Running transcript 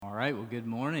right, well, good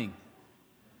morning.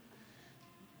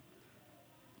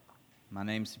 My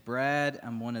name's Brad.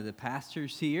 I'm one of the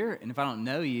pastors here, and if I don't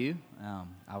know you,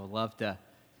 I would love to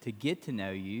get to know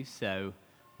you, so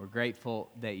we're grateful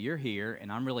that you're here,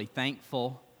 and I'm really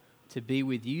thankful to be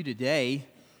with you today.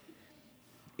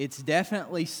 It's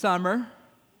definitely summer.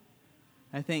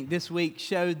 I think this week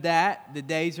showed that. The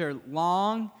days are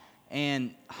long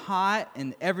and hot,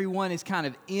 and everyone is kind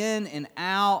of in and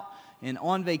out and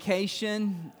on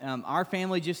vacation. Our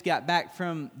family just got back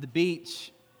from the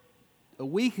beach a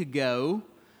week ago,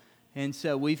 and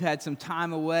so we've had some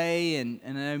time away, and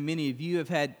I know many of you have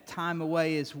had time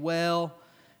away as well.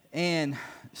 And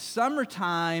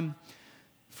summertime,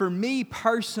 for me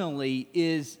personally,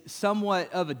 is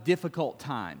somewhat of a difficult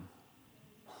time.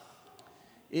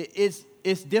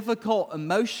 It's difficult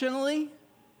emotionally.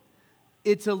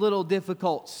 It's a little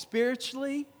difficult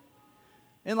spiritually.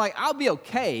 And I'll be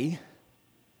okay.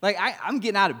 I'm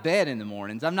getting out of bed in the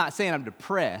mornings. I'm not saying I'm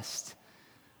depressed.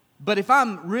 But if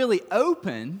I'm really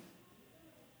open,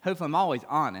 hopefully I'm always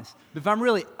honest, but if I'm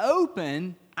really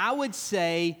open, I would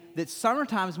say that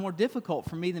summertime is more difficult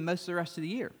for me than most of the rest of the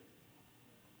year.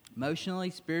 Emotionally,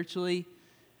 spiritually.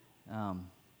 And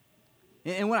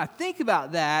when I think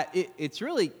about that, it's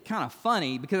really kind of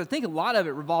funny because I think a lot of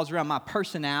it revolves around my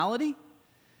personality.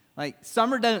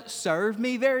 Summer doesn't serve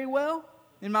me very well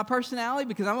in my personality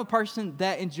because I'm a person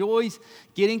that enjoys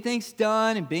getting things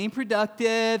done and being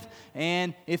productive.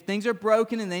 And if things are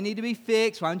broken and they need to be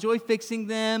fixed, well, I enjoy fixing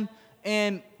them.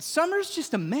 And summer's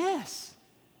just a mess.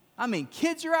 I mean,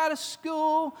 kids are out of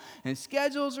school and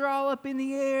schedules are all up in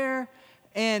the air.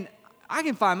 And I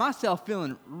can find myself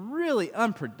feeling really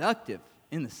unproductive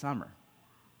in the summer.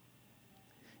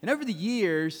 And over the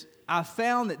years, I've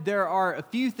found that there are a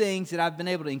few things that I've been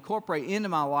able to incorporate into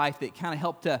my life that kind of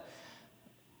help to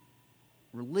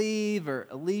relieve or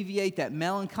alleviate that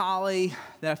melancholy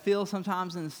that I feel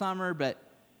sometimes in the summer. But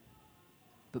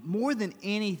more than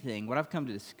anything, what I've come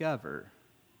to discover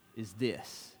is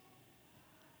this: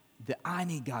 that I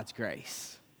need God's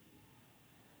grace,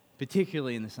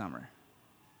 particularly in the summer.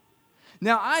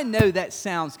 Now, I know that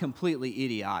sounds completely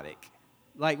idiotic,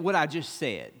 like what I just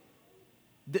said.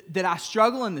 That I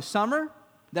struggle in the summer,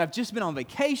 that I've just been on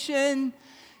vacation,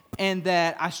 and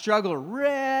that I struggle to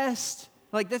rest.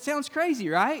 That sounds crazy,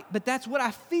 right? But that's what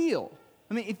I feel.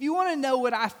 I mean, if you want to know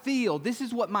what I feel, this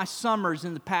is what my summers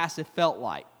in the past have felt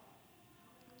like.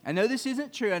 I know this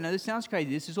isn't true. I know this sounds crazy.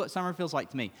 This is what summer feels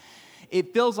like to me.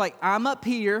 It feels like I'm up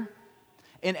here,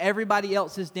 and everybody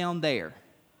else is down there.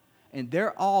 And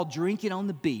they're all drinking on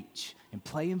the beach and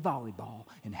playing volleyball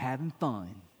and having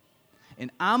fun. And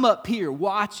I'm up here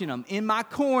watching them in my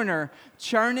corner,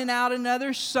 churning out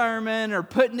another sermon or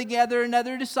putting together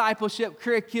another discipleship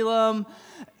curriculum.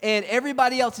 And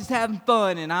everybody else is having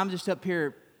fun, and I'm just up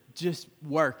here just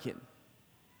working.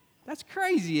 That's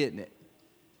crazy, isn't it?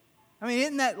 I mean,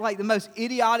 isn't that the most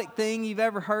idiotic thing you've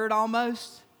ever heard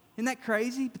almost? Isn't that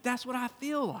crazy? But that's what I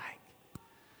feel like.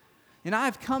 And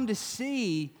I've come to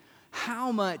see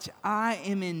how much I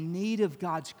am in need of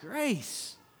God's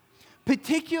grace.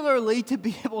 Particularly to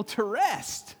be able to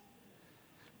rest.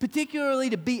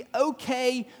 Particularly to be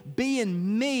okay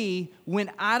being me when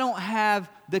I don't have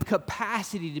the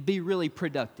capacity to be really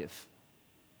productive.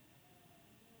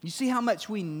 You see how much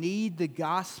we need the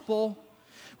gospel?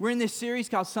 We're in this series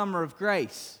called Summer of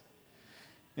Grace.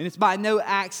 And it's by no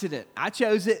accident. I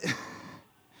chose it.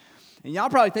 And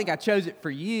y'all probably think I chose it for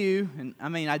you. And I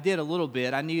mean, I did a little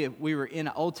bit. I knew if we were in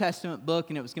an Old Testament book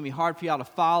and it was going to be hard for y'all to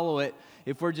follow it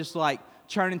if we're just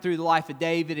churning through the life of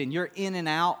David and you're in and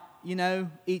out,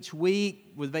 each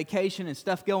week with vacation and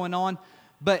stuff going on.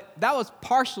 But that was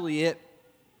partially it.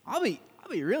 I'll be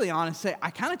really honest and say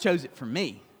I kind of chose it for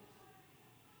me.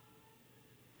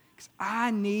 Because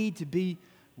I need to be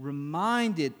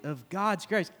reminded of God's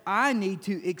grace. I need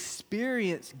to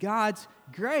experience God's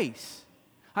grace.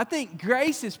 I think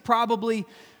grace is probably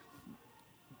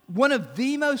one of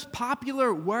the most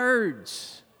popular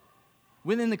words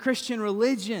within the Christian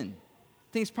religion.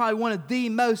 I think it's probably one of the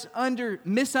most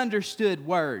misunderstood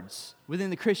words within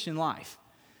the Christian life.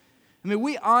 I mean,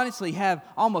 we honestly have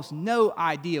almost no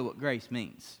idea what grace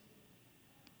means.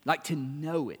 To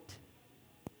know it.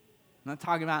 I'm not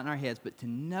talking about in our heads, but to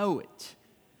know it.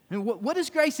 I mean, what does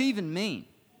grace even mean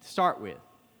to start with?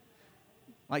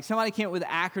 Somebody came up with an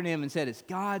acronym and said it's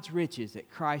God's riches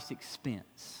at Christ's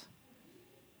expense.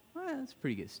 Well, that's a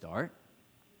pretty good start,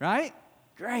 right?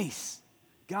 Grace.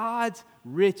 God's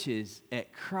riches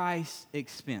at Christ's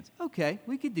expense. Okay,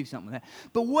 we could do something with that.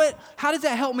 But how does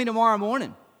that help me tomorrow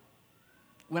morning?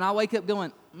 When I wake up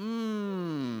going,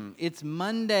 it's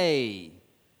Monday.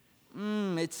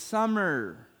 It's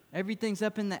summer. Everything's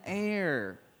up in the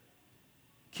air.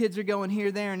 Kids are going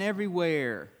here, there, and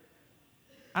everywhere.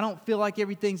 I don't feel like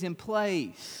everything's in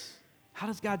place. How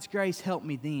does God's grace help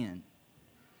me then?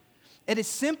 At its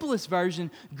simplest version,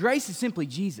 grace is simply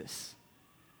Jesus.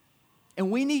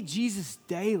 And we need Jesus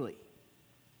daily.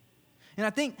 And I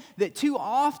think that too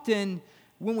often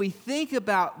when we think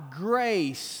about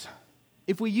grace,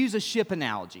 if we use a ship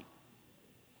analogy,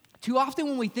 too often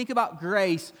when we think about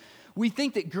grace, we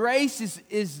think that grace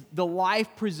is the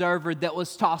life preserver that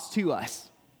was tossed to us.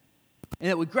 And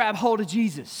that we grab hold of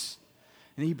Jesus.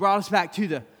 And He brought us back to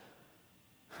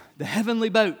the heavenly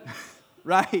boat,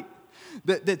 right?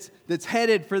 That's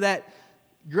headed for that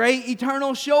great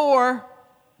eternal shore.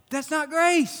 That's not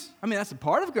grace. I mean, that's a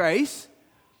part of grace.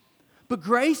 But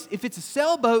grace, if it's a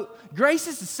sailboat, grace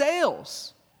is the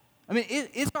sails. I mean,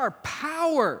 it's our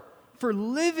power for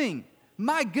living.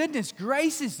 My goodness,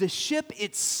 grace is the ship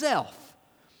itself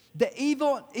that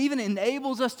even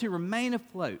enables us to remain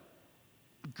afloat.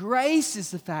 Grace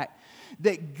is the fact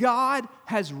that God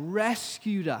has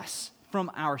rescued us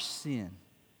from our sin.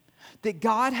 That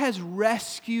God has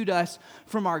rescued us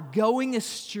from our going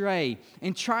astray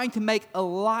and trying to make a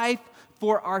life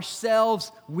for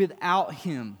ourselves without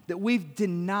Him. That we've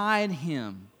denied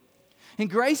Him. And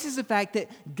grace is the fact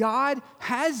that God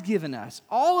has given us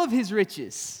all of His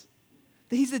riches.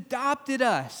 That He's adopted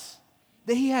us.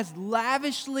 That He has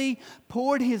lavishly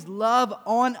poured His love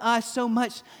on us so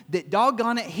much that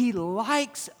doggone it, He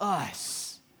likes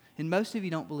us. And most of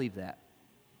you don't believe that.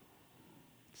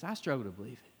 Because I struggle to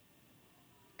believe it.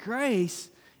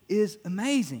 Grace is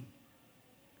amazing.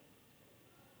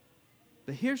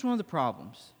 But here's one of the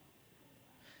problems.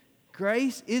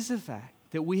 Grace is the fact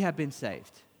that we have been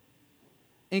saved.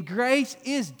 And grace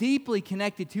is deeply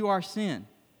connected to our sin.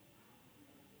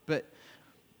 But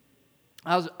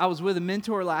I was with a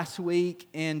mentor last week,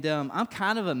 and I'm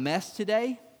kind of a mess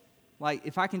today. Like,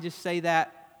 if I can just say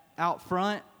that out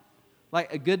front,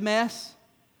 like a good mess.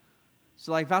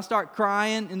 So, like, if I start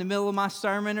crying in the middle of my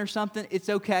sermon or something, it's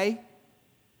okay.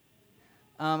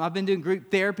 I've been doing group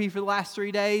therapy for the last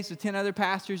 3 days with 10 other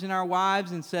pastors and our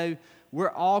wives, and so we're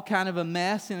all kind of a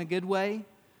mess in a good way.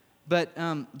 But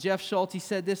Jeff Schulte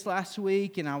said this last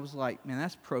week, and I was like, man,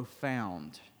 that's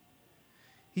profound.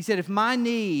 He said, if my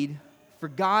need for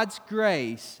God's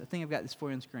grace, I think I've got this for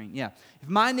you on the screen. Yeah. If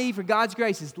my need for God's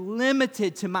grace is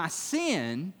limited to my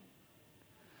sin,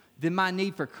 then my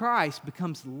need for Christ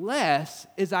becomes less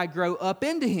as I grow up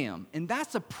into Him. And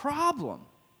that's a problem.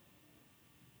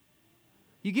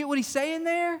 You get what he's saying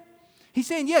there? He's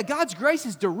saying, yeah, God's grace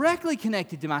is directly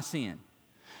connected to my sin.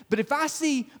 But if I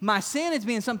see my sin as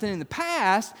being something in the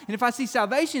past, and if I see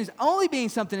salvation as only being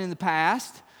something in the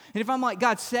past, and if I'm like,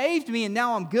 God saved me and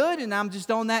now I'm good and I'm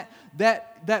just on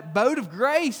that boat of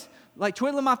grace, like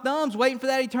twiddling my thumbs, waiting for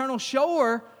that eternal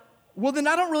shore, well, then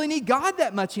I don't really need God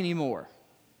that much anymore.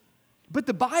 But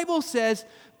the Bible says,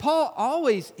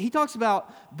 he talks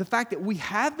about the fact that we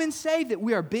have been saved, that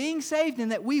we are being saved,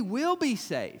 and that we will be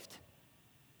saved.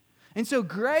 And so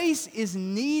grace is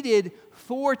needed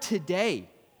for today.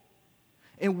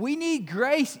 And we need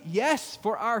grace, yes,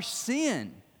 for our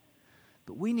sin.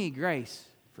 But we need grace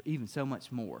for even so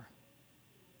much more.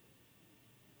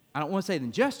 I don't want to say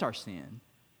than just our sin,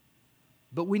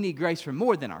 but we need grace for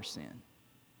more than our sin.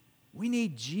 We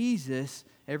need Jesus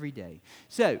every day.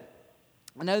 So,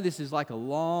 I know this is like a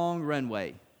long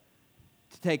runway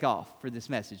to take off for this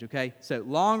message, okay? So,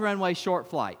 long runway, short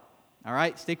flight. All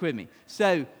right? Stick with me.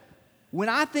 So, when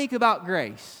I think about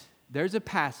grace, there's a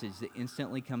passage that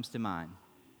instantly comes to mind.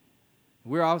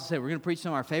 We're going to preach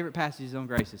some of our favorite passages on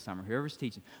grace this summer, whoever's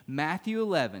teaching. Matthew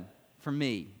 11, for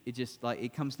me,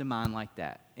 it comes to mind like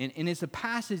that. And it's a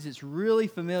passage that's really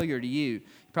familiar to you. You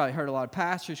probably heard a lot of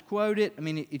pastors quote it. I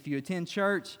mean, if you attend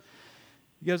church,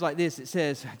 it goes like this.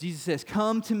 Jesus says,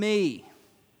 come to me,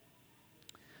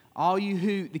 all you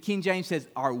who, the King James says,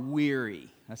 are weary.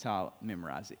 That's how I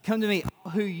memorize it. Come to me,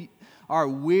 all who are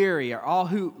weary, or all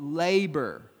who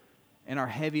labor and are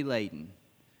heavy laden,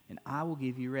 and I will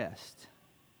give you rest.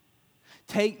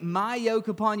 Take my yoke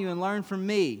upon you and learn from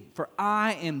me, for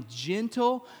I am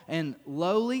gentle and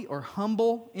lowly or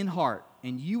humble in heart,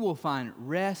 and you will find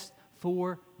rest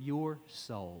for your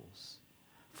souls.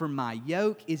 For my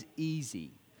yoke is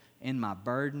easy and my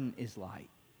burden is light.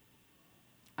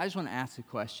 I just want to ask a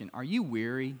question. Are you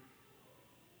weary?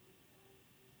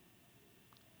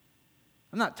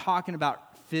 I'm not talking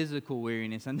about physical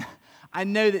weariness. I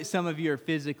know that some of you are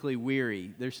physically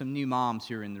weary. There's some new moms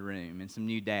here in the room and some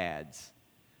new dads.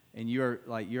 And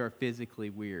you're physically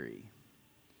weary.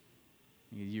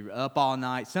 You're up all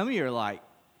night. Some of you are like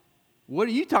what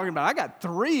are you talking about? I got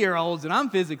 3-year-olds and I'm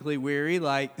physically weary.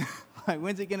 Like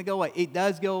when's it going to go away? It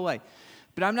does go away.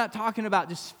 But I'm not talking about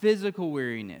just physical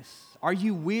weariness. Are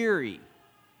you weary?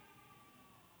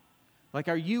 Like,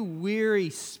 are you weary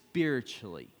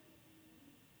spiritually?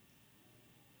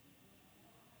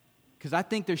 Because I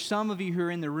think there's some of you who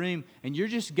are in the room and you're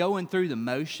just going through the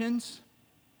motions.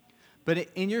 But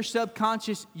in your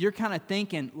subconscious, you're kind of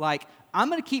thinking, like, I'm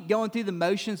going to keep going through the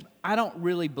motions. But I don't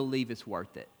really believe it's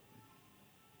worth it.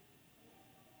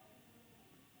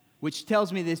 Which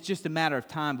tells me that it's just a matter of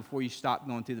time before you stop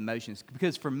going through the motions.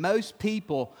 Because for most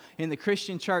people in the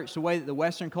Christian church, the way that the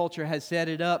Western culture has set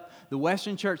it up, the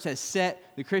Western church has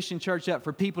set the Christian church up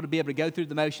for people to be able to go through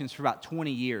the motions for about 20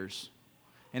 years.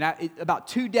 And about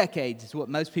 2 decades is what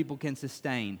most people can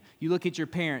sustain. You look at your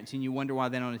parents and you wonder why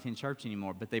they don't attend church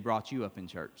anymore, but they brought you up in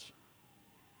church.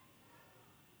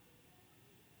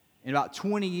 In about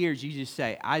 20 years, you just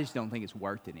say, I just don't think it's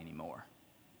worth it anymore.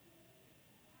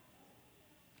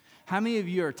 How many of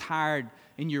you are tired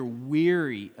and you're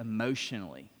weary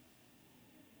emotionally?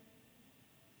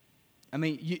 I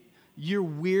mean, you're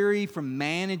weary from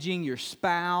managing your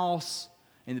spouse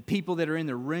and the people that are in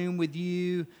the room with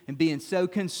you and being so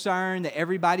concerned that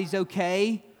everybody's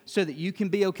okay so that you can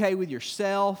be okay with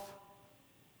yourself.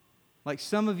 Like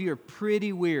some of you are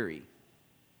pretty weary.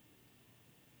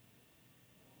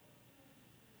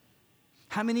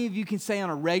 How many of you can say on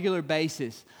a regular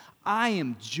basis, I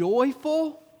am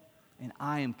joyful and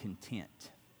I am content?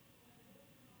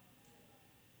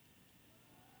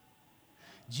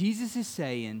 Jesus is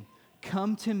saying,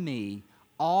 come to me,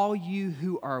 all you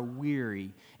who are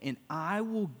weary, and I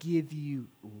will give you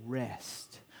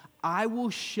rest. I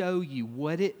will show you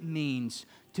what it means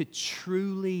to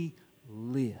truly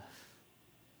live.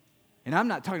 And I'm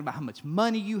not talking about how much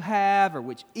money you have or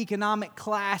which economic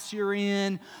class you're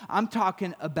in. I'm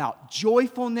talking about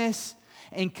joyfulness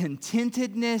and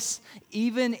contentedness,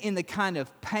 even in the kind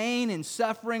of pain and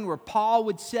suffering where Paul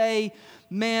would say,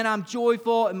 man, I'm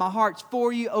joyful and my heart's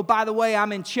for you. Oh, by the way,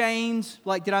 I'm in chains.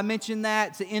 Like, did I mention that?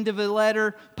 It's the end of the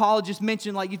letter. Paul just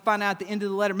mentioned, like, you'd find out at the end of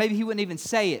the letter. Maybe he wouldn't even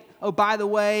say it. Oh, by the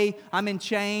way, I'm in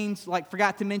chains. Like,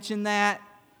 forgot to mention that.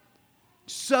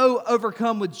 So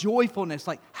overcome with joyfulness.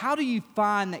 Like, how do you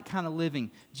find that kind of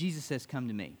living? Jesus says, come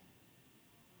to me.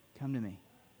 Come to me.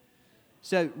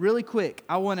 So really quick,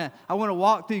 I want to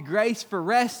walk through grace for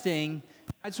resting.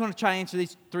 I just want to try to answer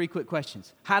these 3 quick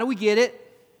questions. How do we get it?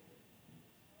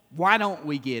 Why don't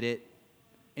we get it?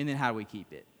 And then how do we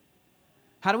keep it?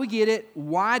 How do we get it?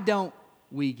 Why don't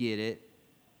we get it?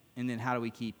 And then how do we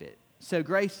keep it? So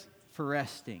grace for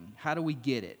resting. How do we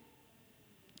get it?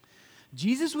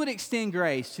 Jesus would extend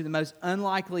grace to the most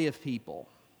unlikely of people.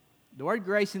 The word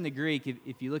grace in the Greek,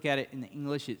 if you look at it in the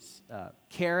English, it's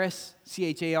charis,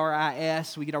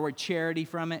 C-H-A-R-I-S. We get our word charity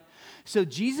from it. So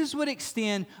Jesus would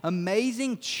extend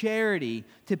amazing charity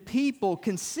to people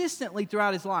consistently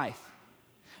throughout his life.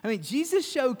 I mean, Jesus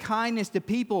showed kindness to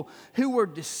people who were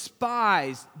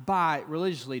despised by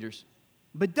religious leaders.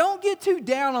 But don't get too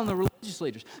down on the religious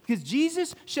leaders, because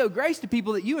Jesus showed grace to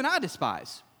people that you and I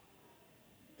despise.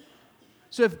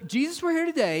 So if Jesus were here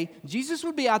today, Jesus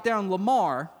would be out there on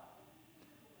Lamar.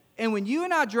 And when you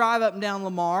and I drive up and down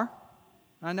Lamar,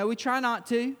 I know we try not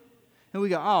to, and we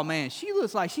go, oh man, she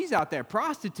looks like she's out there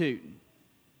prostituting.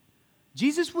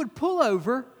 Jesus would pull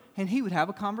over and he would have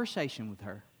a conversation with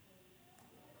her.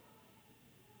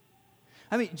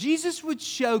 I mean, Jesus would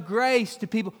show grace to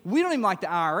people. We don't even like the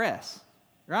IRS,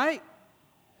 right?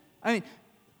 I mean,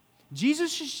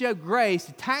 Jesus should show grace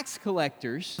to tax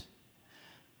collectors.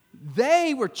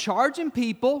 They were charging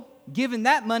people, giving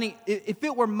that money. If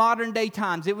it were modern day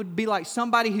times, it would be like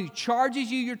somebody who charges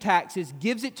you your taxes,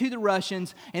 gives it to the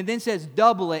Russians, and then says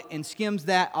double it and skims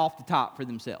that off the top for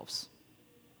themselves.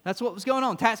 That's what was going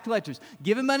on. Tax collectors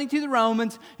giving money to the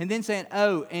Romans and then saying,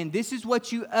 oh, and this is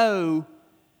what you owe,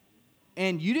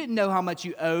 and you didn't know how much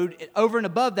you owed. Over and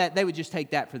above that, they would just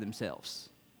take that for themselves.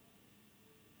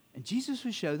 And Jesus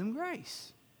would show them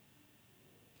grace.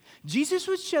 Jesus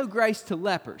would show grace to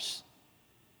lepers.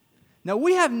 Now,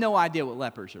 we have no idea what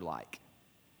lepers are like.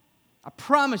 I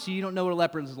promise you don't know what a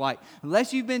leper is like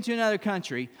unless you've been to another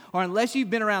country or unless you've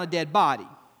been around a dead body.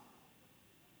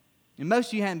 And most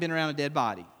of you haven't been around a dead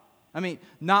body. I mean,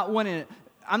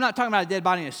 I'm not talking about a dead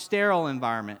body in a sterile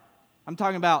environment. I'm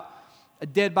talking about a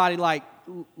dead body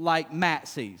like Matt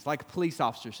sees, like a police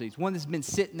officer sees, one that's been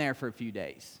sitting there for a few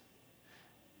days.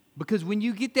 Because when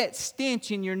you get that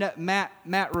stench in your nose,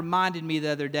 Matt reminded me the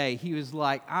other day, he was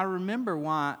like, I remember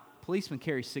why policemen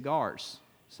carry cigars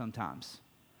sometimes.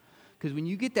 Because when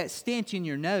you get that stench in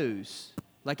your nose,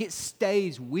 like it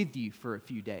stays with you for a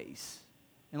few days.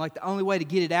 And like the only way to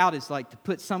get it out is like to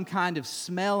put some kind of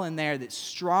smell in there that's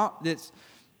strong, that's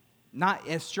not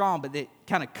as strong, but that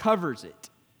kind of covers it.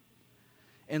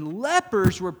 And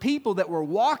lepers were people that were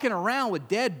walking around with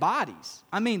dead bodies.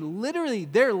 I mean, literally,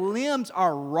 their limbs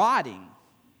are rotting.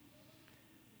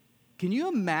 Can you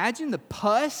imagine the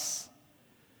pus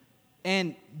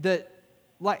and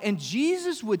and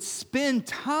Jesus would spend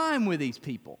time with these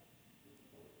people.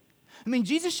 I mean,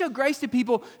 Jesus showed grace to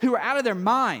people who were out of their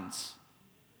minds.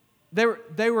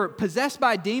 They were possessed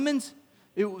by demons.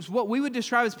 It was what we would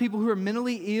describe as people who are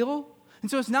mentally ill. And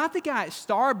so it's not the guy at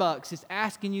Starbucks that's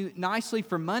asking you nicely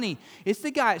for money. It's the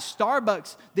guy at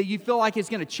Starbucks that you feel like is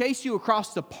going to chase you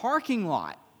across the parking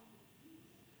lot,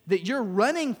 that you're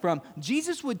running from.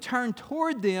 Jesus would turn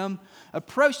toward them,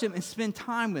 approach them, and spend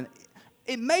time with them.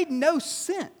 It made no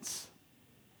sense.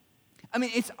 I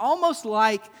mean, it's almost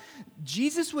like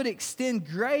Jesus would extend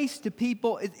grace to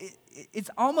people. It's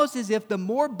almost as if the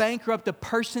more bankrupt a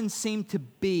person seemed to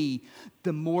be,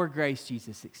 the more grace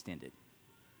Jesus extended.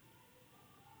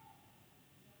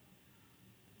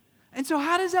 And so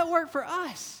how does that work for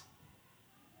us?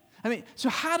 I mean, so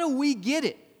how do we get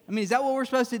it? I mean, is that what we're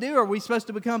supposed to do? Are we supposed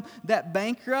to become that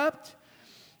bankrupt?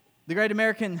 The great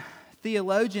American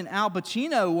theologian Al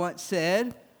Pacino once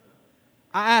said,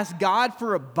 I asked God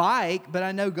for a bike, but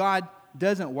I know God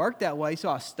doesn't work that way, so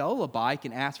I stole a bike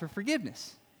and asked for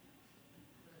forgiveness.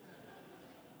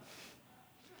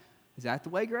 Is that the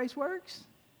way grace works?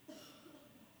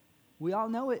 We all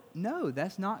know it. No,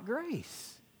 that's not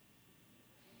grace.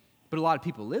 But a lot of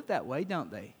people live that way,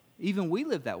 don't they? Even we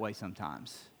live that way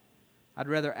sometimes. I'd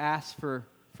rather ask for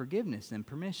forgiveness than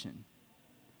permission.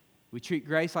 We treat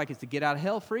grace like it's a get out of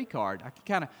hell free card.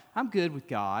 I'm good with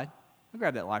God. I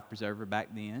grabbed that life preserver back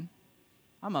then.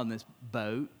 I'm on this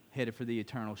boat headed for the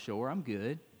eternal shore. I'm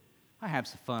good. I have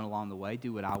some fun along the way,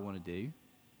 do what I want to do.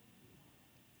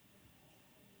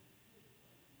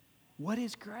 What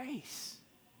is grace?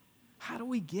 How do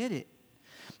we get it?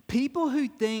 People who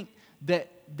think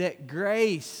that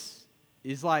grace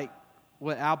is like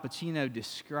what Al Pacino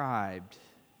described,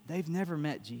 they've never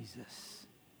met Jesus.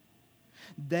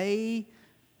 They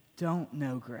don't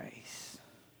know grace.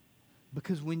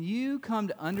 Because when you come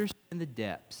to understand the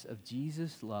depths of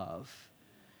Jesus' love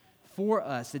for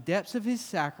us, the depths of his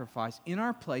sacrifice in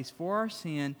our place for our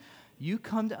sin, you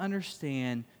come to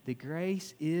understand that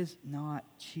grace is not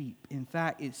cheap. In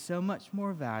fact, it's so much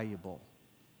more valuable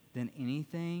than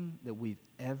anything that we've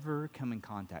ever come in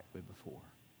contact with before.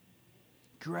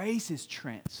 Grace is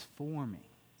transforming.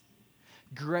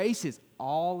 Grace is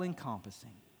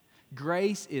all-encompassing.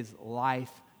 Grace is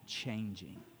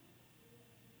life-changing.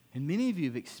 And many of you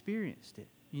have experienced it.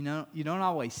 You know, you don't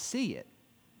always see it.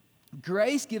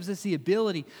 Grace gives us the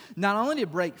ability not only to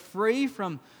break free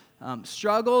from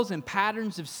struggles and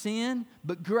patterns of sin,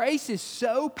 but grace is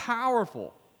so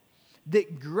powerful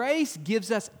that grace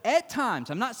gives us at times,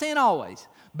 I'm not saying always,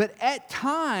 but at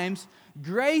times,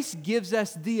 grace gives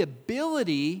us the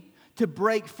ability to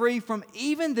break free from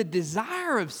even the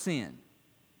desire of sin.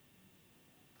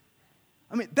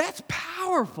 I mean, that's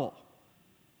powerful.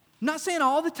 I'm not saying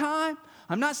all the time.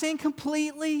 I'm not saying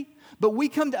completely. But we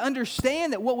come to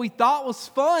understand that what we thought was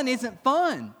fun isn't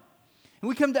fun. And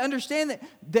we come to understand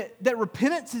that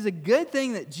repentance is a good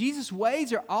thing, that Jesus'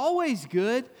 ways are always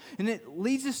good, and it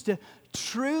leads us to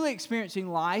truly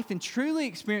experiencing life and truly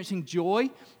experiencing joy.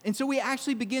 And so we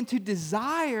actually begin to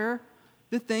desire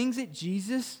the things that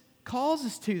Jesus calls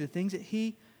us to, the things that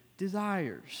he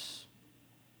desires.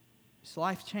 It's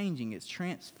life-changing. It's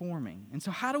transforming. And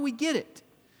so how do we get it?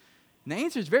 And the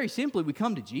answer is very simply, we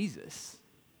come to Jesus.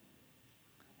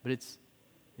 But it's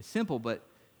simple, but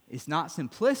it's not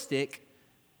simplistic,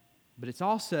 but it's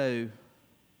also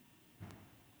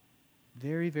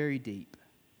very, very deep.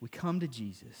 We come to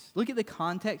Jesus. Look at the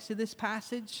context of this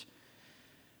passage.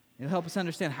 It'll help us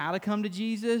understand how to come to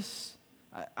Jesus.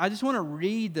 I just want to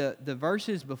read the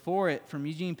verses before it from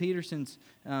Eugene Peterson's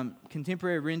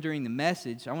contemporary rendering, The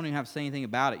Message. I won't even have to say anything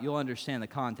about it. You'll understand the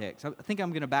context. I think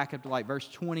I'm going to back up to like verse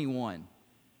 21.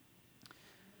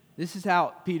 This is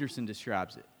how Peterson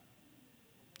describes it.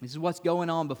 This is what's going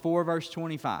on before verse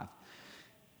 25.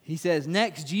 He says,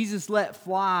 "Next, Jesus let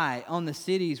fly on the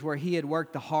cities where he had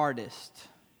worked the hardest,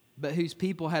 but whose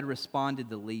people had responded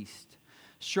the least,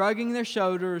 shrugging their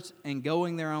shoulders and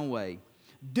going their own way.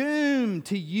 Doom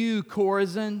to you,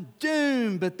 Chorazin!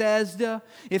 Doom, Bethesda!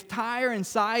 If Tyre and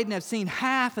Sidon have seen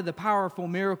half of the powerful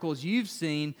miracles you've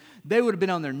seen, they would have been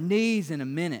on their knees in a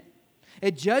minute.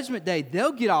 At Judgment Day,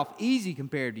 they'll get off easy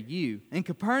compared to you. In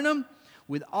Capernaum,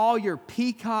 with all your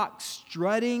peacock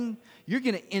strutting, you're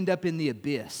going to end up in the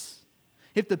abyss.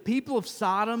 If the people of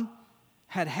Sodom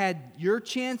had your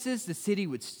chances, the city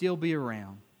would still be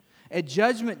around. At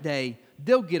Judgment Day,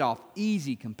 they'll get off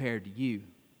easy compared to you.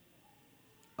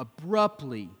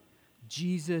 Abruptly,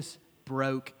 Jesus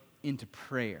broke into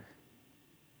prayer.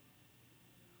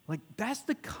 Like, that's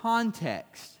the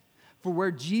context for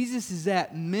where Jesus is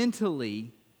at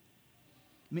mentally.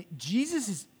 I mean,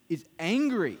 Jesus is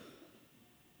angry.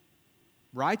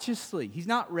 Righteously. He's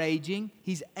not raging.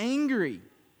 He's angry.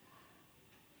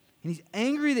 And he's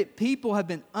angry that people have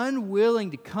been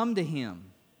unwilling to come to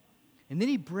him. And then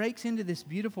he breaks into this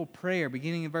beautiful prayer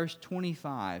beginning in verse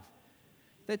 25.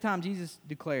 At that time, Jesus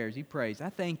declares, he prays, I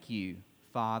thank you,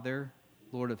 Father,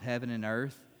 Lord of heaven and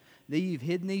earth, that you've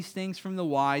hidden these things from the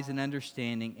wise and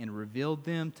understanding and revealed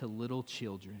them to little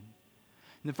children.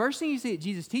 And the first thing you see that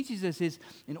Jesus teaches us is,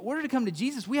 in order to come to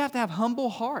Jesus, we have to have humble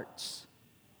hearts.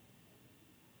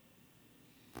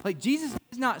 Like, Jesus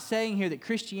is not saying here that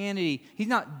Christianity, he's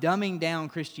not dumbing down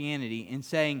Christianity and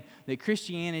saying that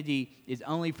Christianity is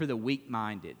only for the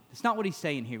weak-minded. That's not what he's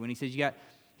saying here when he says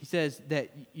he says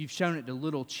that you've shown it to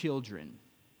little children.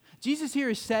 Jesus here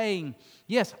is saying,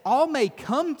 yes, all may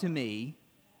come to me,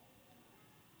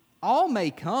 all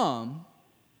may come,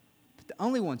 but the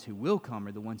only ones who will come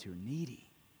are the ones who are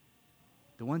needy,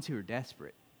 the ones who are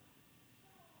desperate.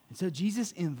 And so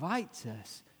Jesus invites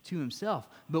us to himself,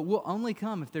 but we'll only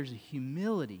come if there's a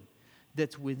humility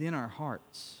that's within our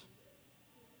hearts.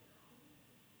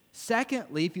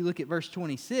 Secondly, if you look at verse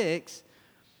 26,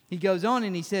 he goes on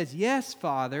and he says, yes,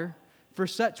 Father, for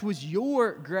such was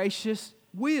your gracious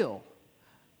will.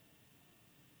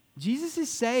 Jesus is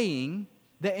saying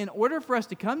that in order for us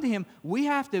to come to him, we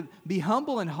have to be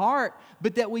humble in heart,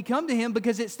 but that we come to him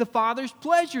because it's the Father's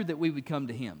pleasure that we would come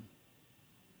to him.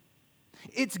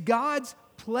 It's God's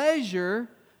pleasure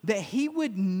that he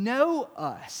would know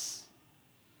us.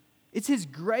 It's his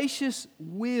gracious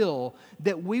will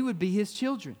that we would be his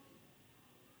children.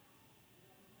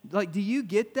 Like, do you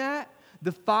get that?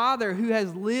 The Father who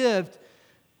has lived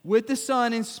with the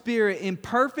Son and Spirit in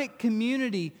perfect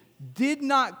community did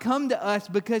not come to us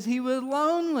because he was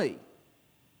lonely.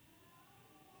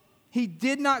 He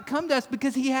did not come to us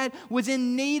because he was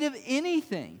in need of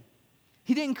anything.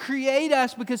 He didn't create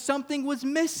us because something was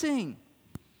missing.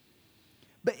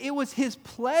 But it was his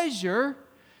pleasure.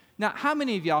 Now, how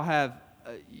many of y'all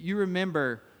you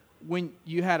remember when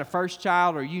you had a first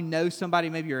child, or you know somebody,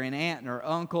 maybe you're an aunt or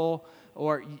uncle,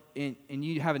 and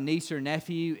you have a niece or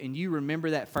nephew, and you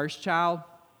remember that first child?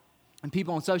 And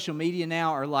people on social media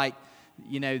now are like,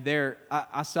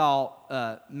 I saw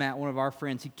Matt, one of our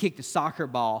friends, he kicked a soccer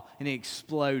ball and it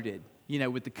exploded,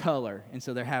 with the color. And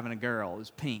so they're having a girl. It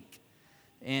was pink.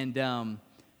 And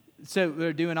so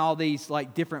they're doing all these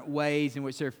like different ways in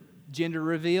which they're gender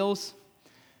reveals.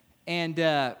 And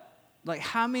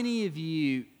how many of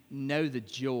you know the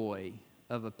joy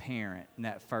of a parent in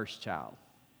that first child?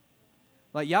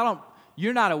 Like,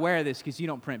 you're not aware of this because you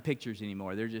don't print pictures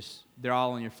anymore. They're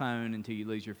all on your phone until you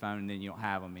lose your phone, and then you don't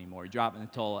have them anymore. You drop it in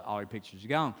the toilet, all your pictures are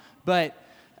gone. But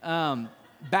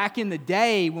back in the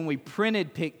day when we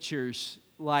printed pictures,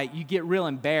 like, you get real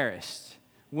embarrassed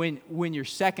when your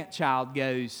second child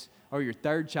goes or your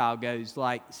third child goes,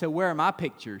 like, so where are my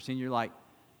pictures? And you're like,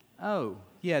 oh,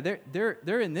 yeah,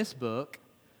 they're in this book.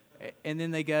 And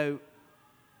then they go,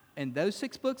 and those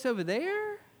 6 books over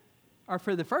there are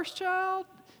for the first child?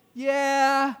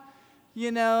 Yeah,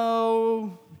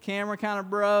 the camera kind of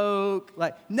broke.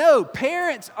 Like, no,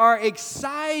 parents are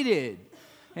excited.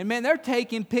 And man, they're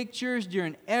taking pictures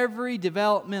during every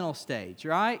developmental stage,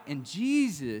 right? And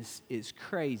Jesus is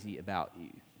crazy about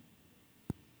you.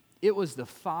 It was the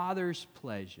Father's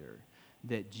pleasure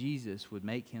that Jesus would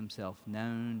make himself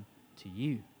known to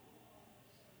you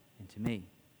and to me.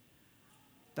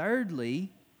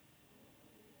 Thirdly,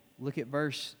 look at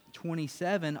verse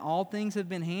 27. All things have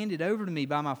been handed over to me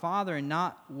by my Father, and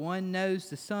not one knows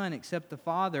the Son except the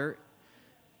Father,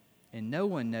 and no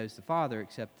one knows the Father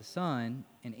except the Son,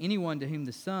 and anyone to whom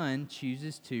the Son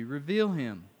chooses to reveal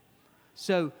him.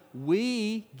 So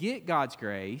we get God's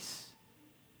grace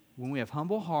when we have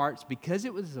humble hearts because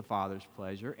it was the Father's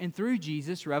pleasure, and through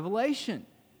Jesus' revelation.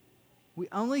 We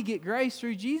only get grace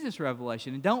through Jesus'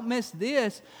 revelation. And don't miss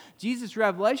this. Jesus'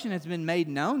 revelation has been made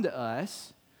known to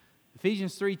us.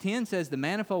 Ephesians 3:10 says the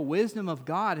manifold wisdom of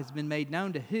God has been made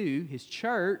known to who? His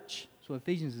church. That's what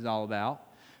Ephesians is all about.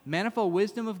 Manifold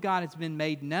wisdom of God has been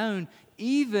made known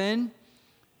even,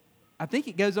 I think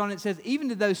it goes on, it says, even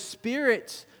to those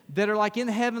spirits that are like in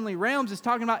the heavenly realms. It's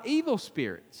talking about evil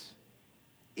spirits.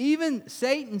 Even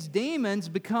Satan's demons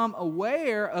become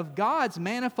aware of God's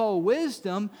manifold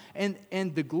wisdom and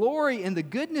the glory and the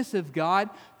goodness of God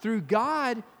through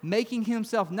God making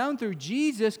himself known through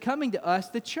Jesus coming to us,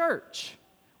 the church.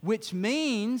 Which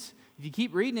means, if you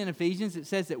keep reading in Ephesians, it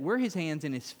says that we're his hands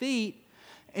and his feet.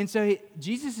 And so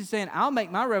Jesus is saying, I'll make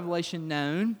my revelation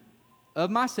known of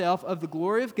myself, of the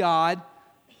glory of God,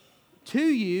 to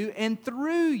you and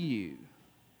through you.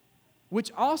 Which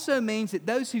also means that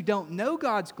those who don't know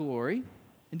God's glory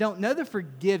and don't know the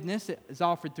forgiveness that is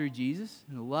offered through Jesus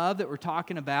and the love that we're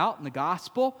talking about in the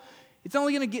gospel, they're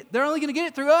only going to get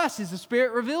it through us as the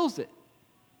Spirit reveals it.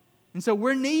 And so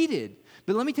we're needed.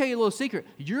 But let me tell you a little secret.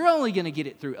 You're only going to get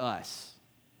it through us.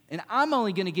 And I'm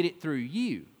only going to get it through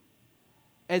you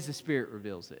as the Spirit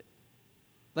reveals it.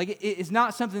 Like it's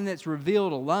not something that's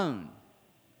revealed alone.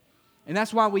 And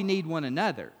that's why we need one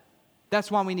another. That's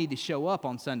why we need to show up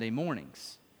on Sunday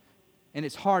mornings. And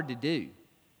it's hard to do.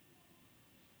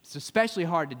 It's especially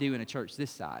hard to do in a church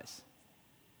this size.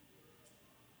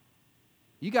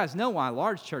 You guys know why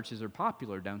large churches are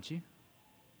popular, don't you?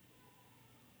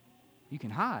 You can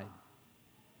hide.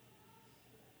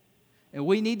 And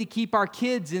we need to keep our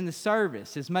kids in the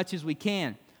service as much as we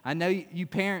can. I know you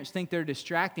parents think they're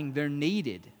distracting. They're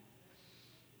needed.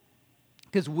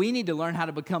 Because we need to learn how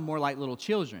to become more like little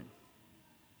children.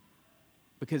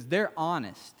 Because they're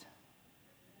honest.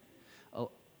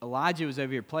 Elijah was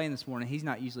over here playing this morning. He's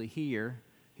not usually here.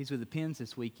 He's with the Pens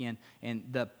this weekend. And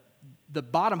the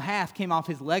bottom half came off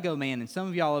his Lego man. And some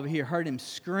of y'all over here heard him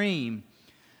scream,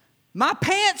 "My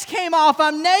pants came off,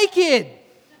 I'm naked."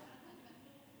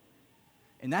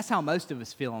 And that's how most of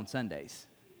us feel on Sundays.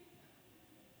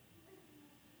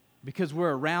 Because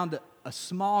we're around a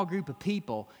small group of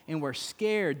people and we're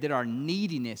scared that our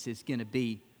neediness is going to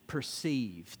be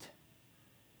perceived.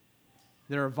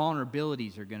 That our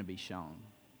vulnerabilities are going to be shown.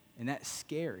 And that's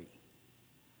scary.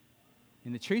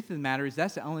 And the truth of the matter is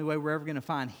that's the only way we're ever going to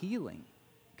find healing.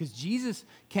 Because Jesus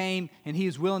came and he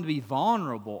was willing to be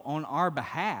vulnerable on our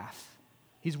behalf.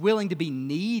 He's willing to be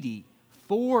needy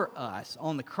for us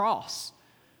on the cross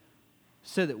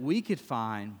so that we could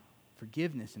find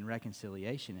forgiveness and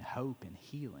reconciliation and hope and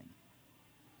healing.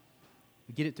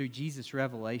 We get it through Jesus'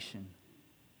 revelation.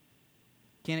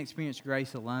 Can't experience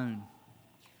grace alone.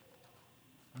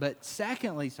 But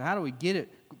secondly, so how do we get it?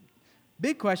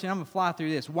 Big question, I'm going to fly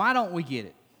through this. Why don't we get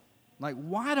it? Like,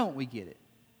 why don't we get it?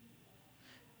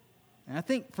 And I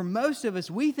think for most of us,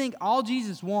 we think all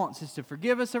Jesus wants is to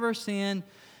forgive us of our sin,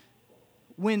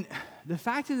 when the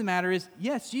fact of the matter is,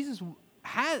 yes, Jesus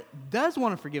does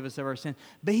want to forgive us of our sin,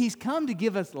 but he's come to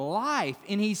give us life.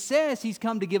 And he says he's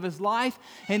come to give us life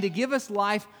and to give us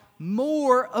life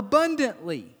more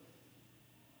abundantly.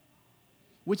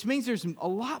 Which means there's a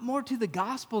lot more to the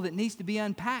gospel that needs to be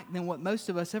unpacked than what most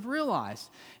of us have realized.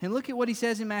 And look at what he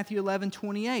says in Matthew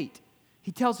 11:28.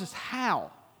 He tells us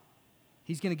how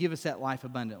he's going to give us that life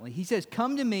abundantly. He says,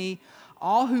 "Come to me,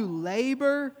 all who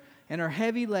labor and are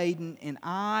heavy laden, and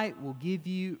I will give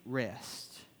you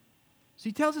rest." So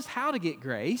he tells us how to get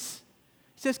grace.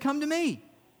 He says, "Come to me."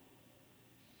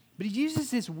 But he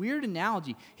uses this weird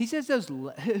analogy. He says those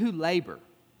who labor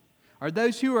are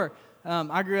those who are,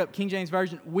 I grew up King James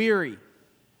Version, weary,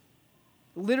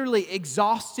 literally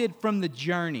exhausted from the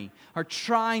journey, are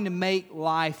trying to make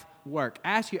life work.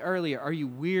 I asked you earlier, are you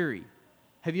weary?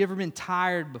 Have you ever been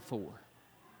tired before?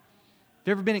 Have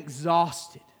you ever been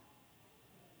exhausted?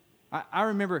 I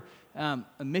remember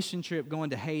a mission trip going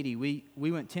to Haiti. We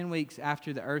went 10 weeks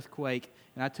after the earthquake,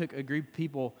 and I took a group of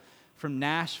people from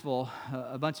Nashville,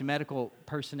 a bunch of medical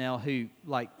personnel who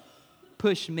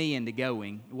pushed me into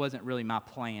going. It wasn't really my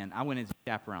plan. I went as a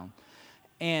chaperone.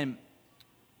 And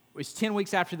it was 10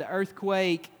 weeks after the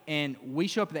earthquake, and we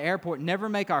show up at the airport, never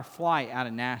make our flight out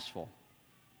of Nashville.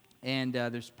 And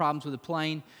there's problems with the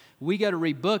plane. We go to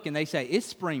rebook, and they say, it's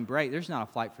spring break. There's not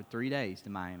a flight for 3 days to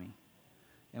Miami.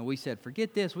 And we said,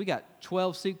 forget this. We got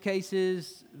 12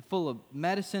 suitcases full of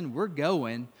medicine. We're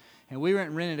going. And we went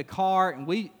and rented a car, and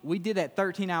we did that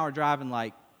 13-hour drive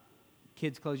in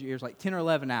kids, close your ears, 10 or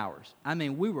 11 hours. I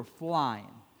mean, we were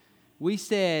flying. We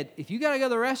said, if you got to go to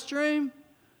the restroom,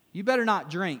 you better not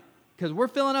drink, because we're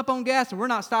filling up on gas, and we're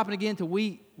not stopping again until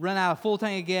we run out of full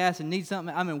tank of gas and need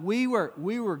something. I mean, we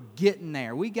were getting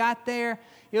there. We got there.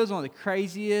 It was one of the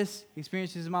craziest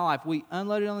experiences of my life. We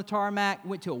unloaded on the tarmac,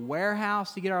 went to a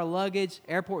warehouse to get our luggage.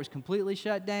 Airport was completely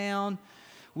shut down.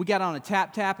 We got on a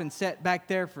tap and sat back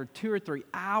there for 2 or 3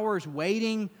 hours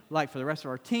waiting, for the rest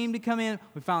of our team to come in.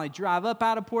 We finally drive up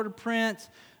out of Port-au-Prince,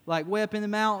 way up in the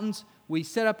mountains. We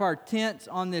set up our tents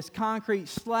on this concrete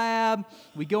slab.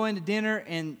 We go into dinner,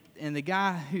 and the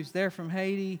guy who's there from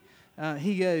Haiti,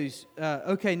 he goes,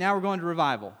 okay, now we're going to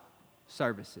revival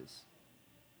services.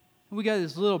 We go to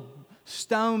this little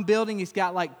stone building. It's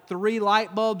got like 3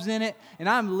 light bulbs in it. And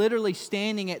I'm literally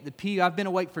standing at the pew. I've been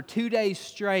awake for 2 days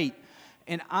straight.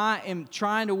 And I am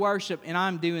trying to worship, and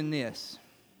I'm doing this.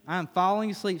 I'm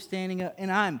falling asleep, standing up,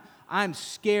 and I'm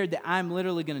scared that I'm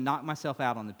literally going to knock myself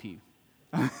out on the pew.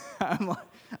 I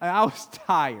was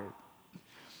tired.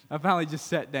 I finally just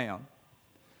sat down.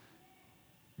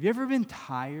 Have you ever been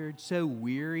tired, so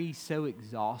weary, so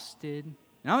exhausted?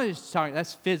 And I'm just talking,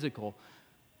 that's physical.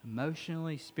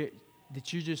 Emotionally, spirit,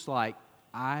 that you're just like,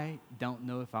 I don't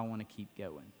know if I want to keep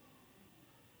going.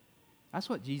 That's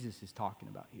what Jesus is talking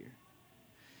about here.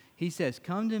 He says,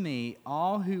 come to me,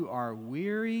 all who are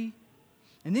weary.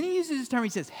 And then he uses this term, he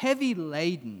says, heavy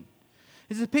laden.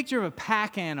 This is a picture of a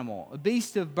pack animal, a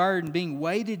beast of burden being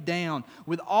weighted down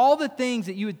with all the things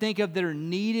that you would think of that are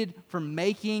needed for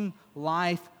making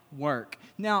life work.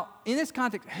 Now, in this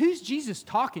context, who's Jesus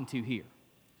talking to here?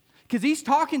 Because he's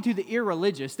talking to the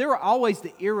irreligious. There were always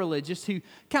the irreligious who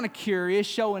kind of curious,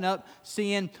 showing up,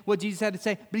 seeing what Jesus had to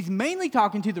say. But he's mainly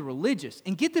talking to the religious.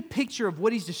 And get the picture of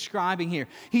what he's describing here.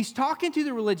 He's talking to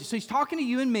the religious. So he's talking to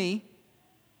you and me.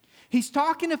 He's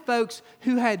talking to folks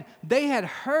who had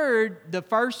heard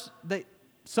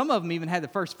some of them even had the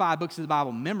first 5 books of the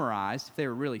Bible memorized, if they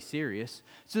were really serious.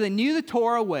 So they knew the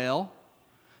Torah well.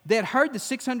 They had heard the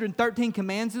 613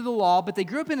 commands of the law, but they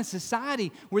grew up in a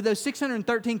society where those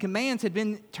 613 commands had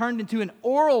been turned into an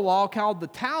oral law called the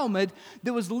Talmud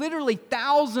that was literally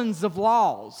thousands of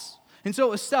laws. And so it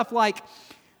was stuff like,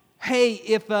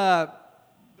 hey,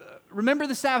 remember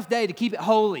the Sabbath day to keep it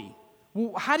holy.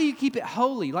 Well, how do you keep it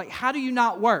holy? Like, how do you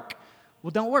not work?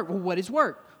 Well, don't work. Well, what is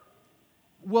work?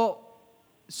 Well,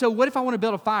 so what if I want to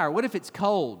build a fire? What if it's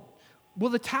cold?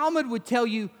 Well, the Talmud would tell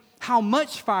you how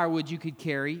much firewood you could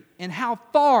carry and how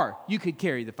far you could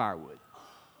carry the firewood.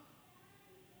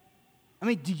 I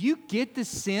mean, do you get the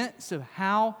sense of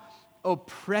how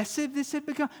oppressive this had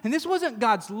become? And this wasn't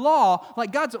God's law.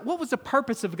 What was the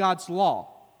purpose of God's law?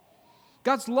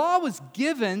 God's law was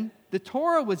given, the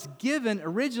Torah was given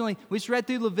originally. We just read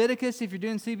through Leviticus if you're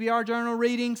doing CBR journal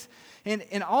readings.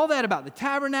 And all that about the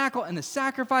tabernacle and the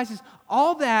sacrifices,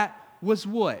 all that was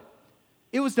what?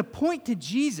 It was to point to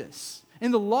Jesus.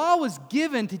 And the law was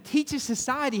given to teach a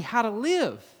society how to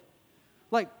live.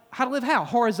 Like, how to live how?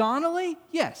 Horizontally?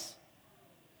 Yes.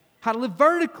 How to live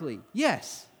vertically?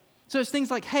 Yes. So it's things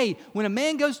like, hey, when a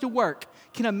man goes to work,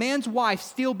 can a man's wife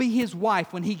still be his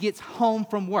wife when he gets home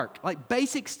from work? Like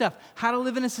basic stuff. How to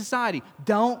live in a society.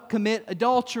 Don't commit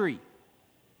adultery.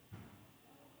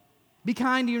 Be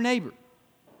kind to your neighbor.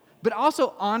 But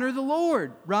also honor the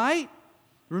Lord, right?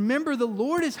 Remember, the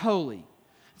Lord is holy.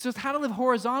 So it's how to live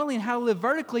horizontally and how to live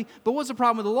vertically. But what's the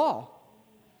problem with the law?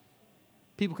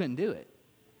 People couldn't do it.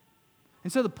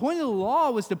 And so the point of the law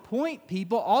was to point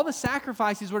people, all the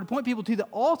sacrifices were to point people to the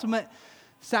ultimate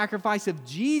sacrifice of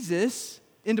Jesus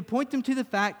and to point them to the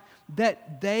fact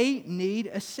that they need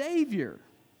a Savior.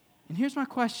 And here's my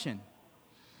question.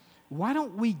 Why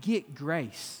don't we get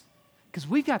grace? Because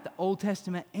we've got the Old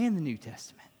Testament and the New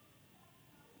Testament.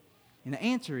 And the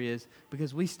answer is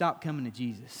because we stopped coming to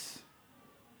Jesus.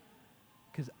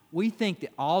 Because we think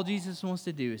that all Jesus wants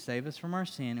to do is save us from our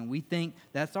sin, and we think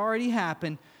that's already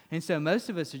happened. And so most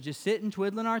of us are just sitting,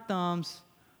 twiddling our thumbs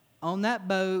on that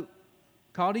boat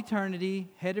called eternity,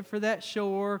 headed for that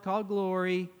shore called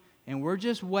glory, and we're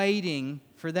just waiting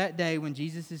for that day when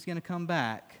Jesus is going to come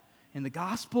back. And the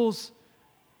gospel's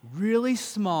really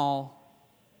small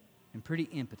and pretty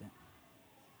impotent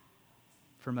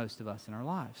for most of us in our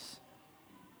lives.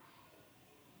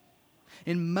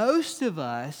 And most of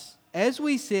us, as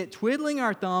we sit twiddling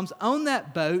our thumbs on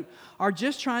that boat, are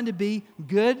just trying to be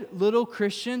good little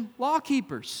Christian law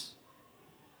keepers.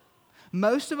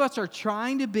 Most of us are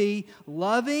trying to be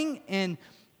loving and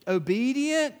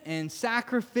obedient and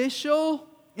sacrificial,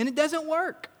 and it doesn't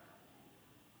work.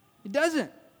 It doesn't.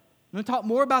 I'm going to talk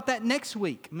more about that next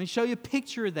week. I'm going to show you a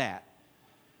picture of that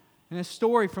in a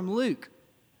story from Luke.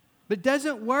 But it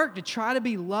doesn't work to try to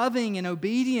be loving and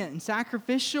obedient and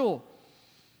sacrificial,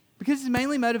 because it's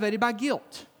mainly motivated by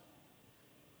guilt.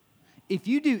 If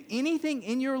you do anything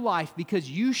in your life because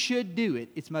you should do it,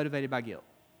 it's motivated by guilt.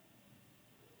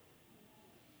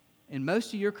 And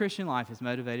most of your Christian life is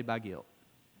motivated by guilt.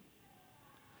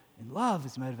 And love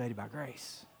is motivated by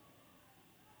grace.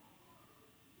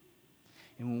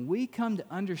 And when we come to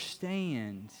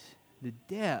understand the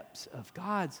depths of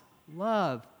God's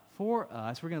love for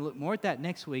us, we're going to look more at that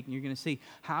next week, and you're going to see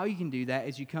how you can do that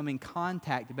as you come in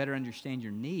contact to better understand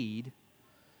your need.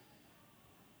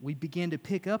 We begin to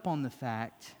pick up on the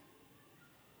fact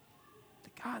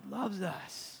that God loves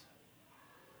us.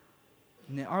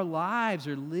 And that our lives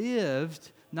are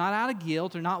lived not out of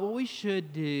guilt or not what we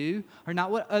should do or not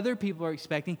what other people are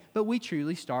expecting, but we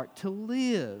truly start to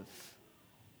live.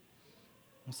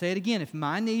 I'll say it again. If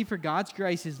my need for God's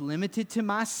grace is limited to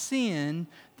my sin,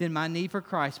 then my need for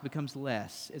Christ becomes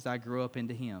less as I grow up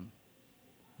into Him.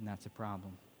 And that's a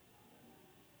problem.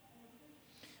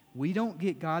 We don't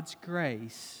get God's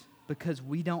grace because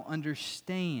we don't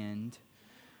understand.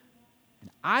 And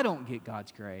I don't get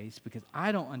God's grace because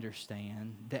I don't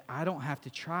understand that I don't have to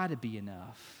try to be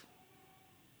enough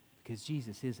because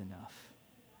Jesus is enough.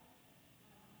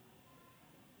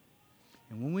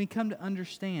 And when we come to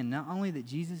understand not only that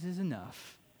Jesus is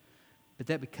enough, but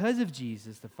that because of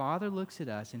Jesus, the Father looks at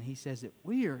us and He says that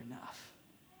we are enough.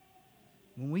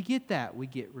 When we get that, we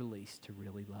get released to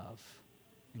really love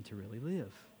and to really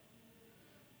live.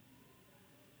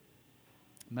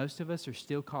 Most of us are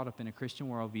still caught up in a Christian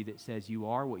worldview that says you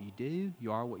are what you do,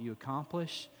 you are what you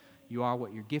accomplish, you are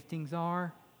what your giftings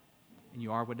are, and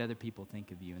you are what other people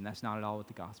think of you. And that's not at all what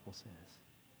the gospel says.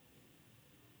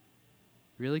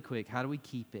 Really quick, how do we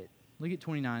keep it? Look at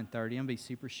 29 and 30. I'm going to be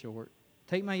super short.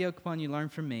 Take my yoke upon you, learn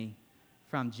from me.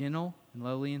 For I'm gentle and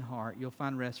lowly in heart. You'll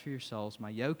find rest for your souls. My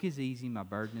yoke is easy, my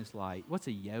burden is light. What's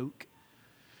a yoke?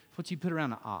 It's what you put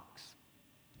around an ox.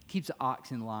 It keeps the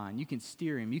ox in line. You can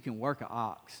steer him. You can work an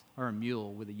ox or a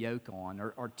mule with a yoke on.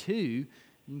 Or two, you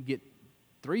can get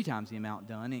 3 times the amount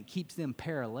done. And it keeps them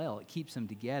parallel. It keeps them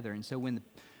together. And so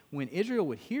when Israel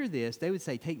would hear this, they would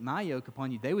say, take my yoke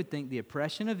upon you. They would think the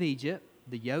oppression of Egypt,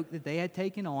 the yoke that they had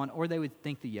taken on, or they would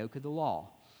think the yoke of the law.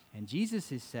 And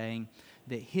Jesus is saying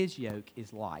that His yoke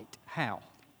is light. How?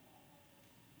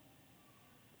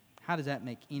 How does that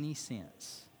make any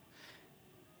sense?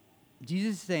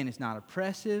 Jesus is saying it's not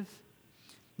oppressive.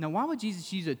 Now, why would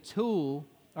Jesus use a tool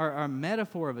or a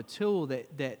metaphor of a tool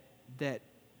that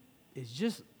is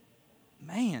just,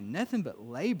 man, nothing but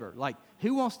labor? Like,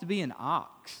 who wants to be an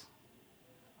ox?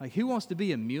 Like, who wants to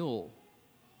be a mule?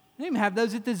 They don't even have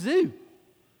those at the zoo.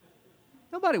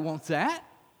 Nobody wants that,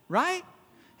 right?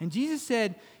 And Jesus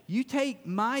said, you take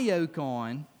my yoke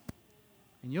on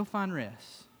and you'll find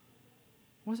rest.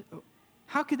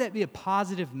 How could that be a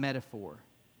positive metaphor?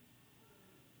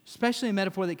 Especially a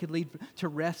metaphor that could lead to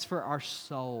rest for our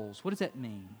souls. What does that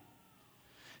mean?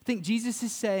 I think Jesus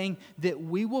is saying that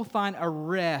we will find a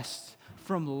rest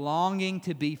from longing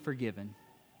to be forgiven.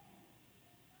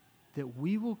 That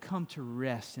we will come to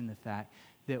rest in the fact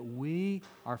that we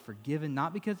are forgiven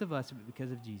not because of us, but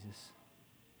because of Jesus.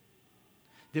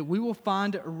 That we will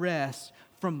find a rest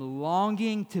from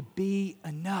longing to be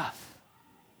enough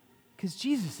because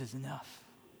Jesus is enough.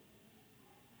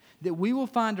 That we will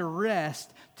find a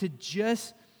rest to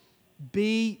just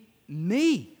be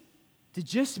me, to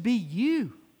just be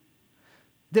you.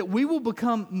 That we will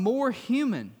become more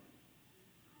human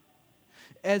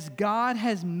as God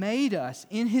has made us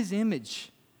in His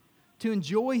image to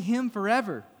enjoy Him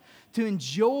forever, to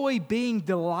enjoy being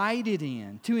delighted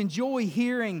in, to enjoy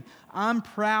hearing, I'm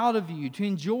proud of you, to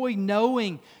enjoy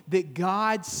knowing that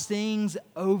God sings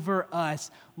over us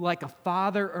like a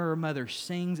father or a mother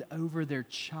sings over their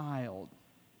child.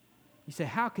 You say,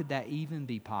 how could that even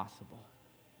be possible?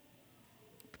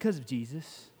 Because of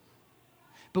Jesus.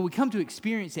 But we come to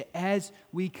experience it as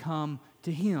we come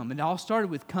to Him. And it all started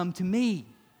with come to me.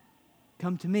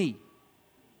 Come to me.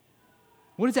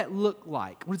 What does that look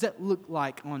like? What does that look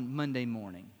like on Monday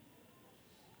morning?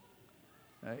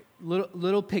 Right.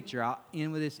 Little picture. I'll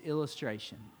end with this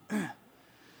illustration.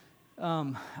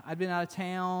 I'd been out of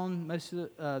town most of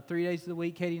the 3 days of the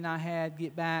week. Katie and I had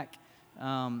get back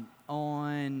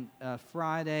on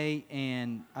Friday,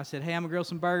 and I said, "Hey, I'm gonna grill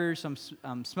some burgers.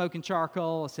 I'm smoking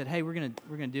charcoal." I said, "Hey, we're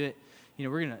gonna do it. You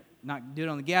know, we're gonna not do it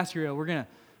on the gas grill. We're gonna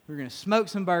smoke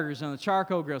some burgers on the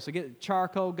charcoal grill." So get the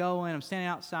charcoal going. I'm standing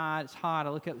outside. It's hot. I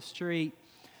look up the street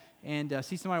and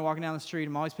see somebody walking down the street.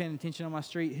 I'm always paying attention on my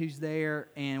street, who's there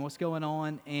and what's going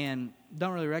on, and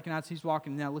don't really recognize who's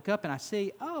walking. And I look up and I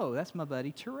see, oh, that's my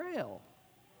buddy Terrell.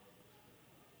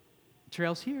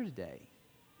 Terrell's here today.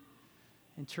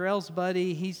 And Terrell's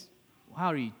buddy, how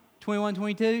old are you, 21,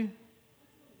 22?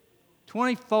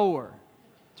 24.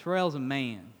 Terrell's a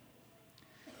man.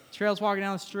 Terrell's walking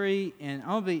down the street, and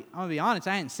I'm gonna be honest,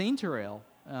 I hadn't seen Terrell.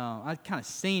 I'd kind of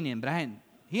seen him, but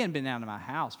he hadn't been down to my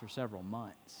house for several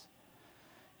months.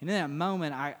 And in that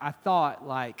moment, I thought,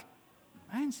 like,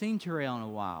 I hadn't seen Terrell in a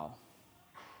while.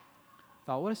 I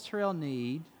thought, what does Terrell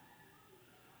need?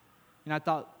 And I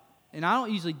thought, and I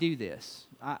don't usually do this.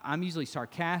 I'm usually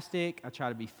sarcastic. I try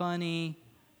to be funny.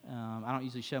 I don't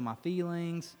usually show my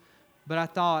feelings. But I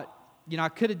thought, you know, I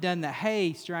could have done the,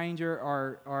 hey, stranger,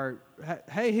 or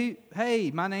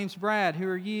hey, my name's Brad, who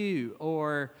are you?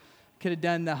 Or Could have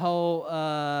done the whole,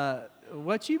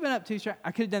 what you been up to, sir?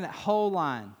 I could have done that whole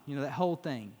line, that whole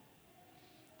thing.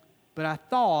 But I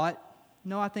thought,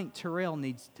 no, I think Terrell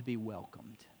needs to be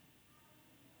welcomed.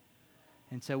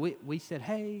 And so we said,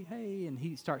 hey, and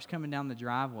he starts coming down the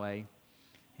driveway.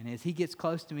 And as he gets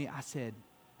close to me, I said,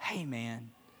 hey, man,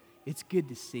 it's good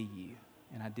to see you.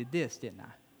 And I did this, didn't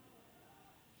I?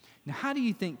 Now, how do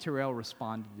you think Terrell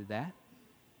responded to that?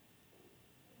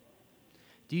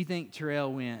 Do you think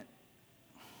Terrell went,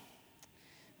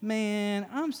 man,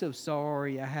 I'm so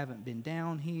sorry I haven't been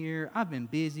down here. I've been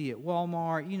busy at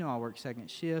Walmart. I work second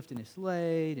shift and it's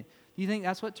late. Do you think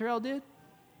that's what Terrell did?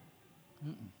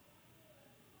 Mm-mm.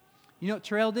 You know what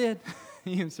Terrell did?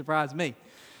 He even surprised me.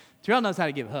 Terrell knows how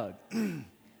to give a hug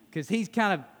because he's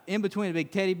kind of in between a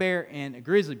big teddy bear and a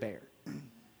grizzly bear.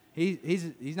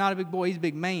 He's not a big boy. He's a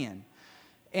big man.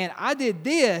 And I did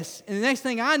this, and the next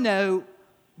thing I know,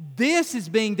 this is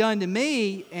being done to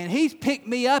me, and he's picked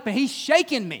me up, and he's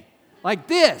shaking me like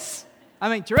this. I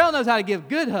mean, Terrell knows how to give a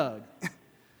good hug.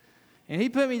 And he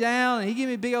put me down, and he gave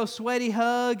me a big old sweaty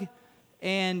hug,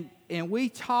 and we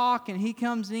talk, and he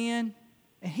comes in,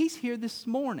 and he's here this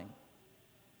morning.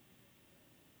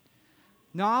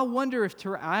 Now, I wonder if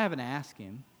Terrell, I haven't asked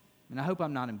him, and I hope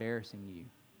I'm not embarrassing you,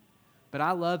 but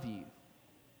I love you.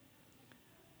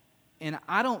 And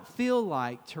I don't feel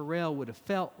like Terrell would have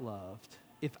felt loved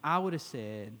if I would have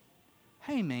said,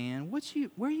 hey, man,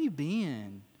 where you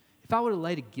been? If I would have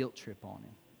laid a guilt trip on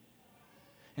him.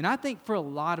 And I think for a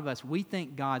lot of us, we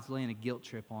think God's laying a guilt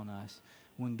trip on us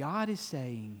when God is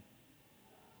saying,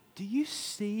 do you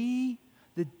see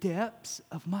the depths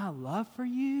of my love for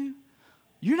you?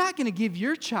 You're not going to give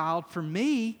your child for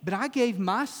me, but I gave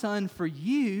my son for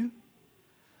you.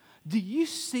 Do you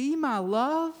see my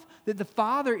love? That the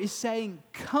Father is saying,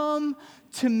 come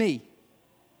to me.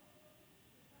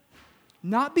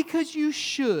 Not because you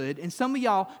should, and some of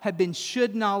y'all have been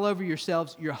shoulding all over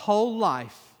yourselves your whole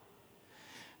life,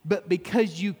 but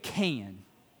because you can.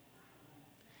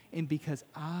 And because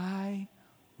I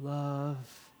love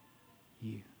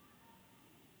you.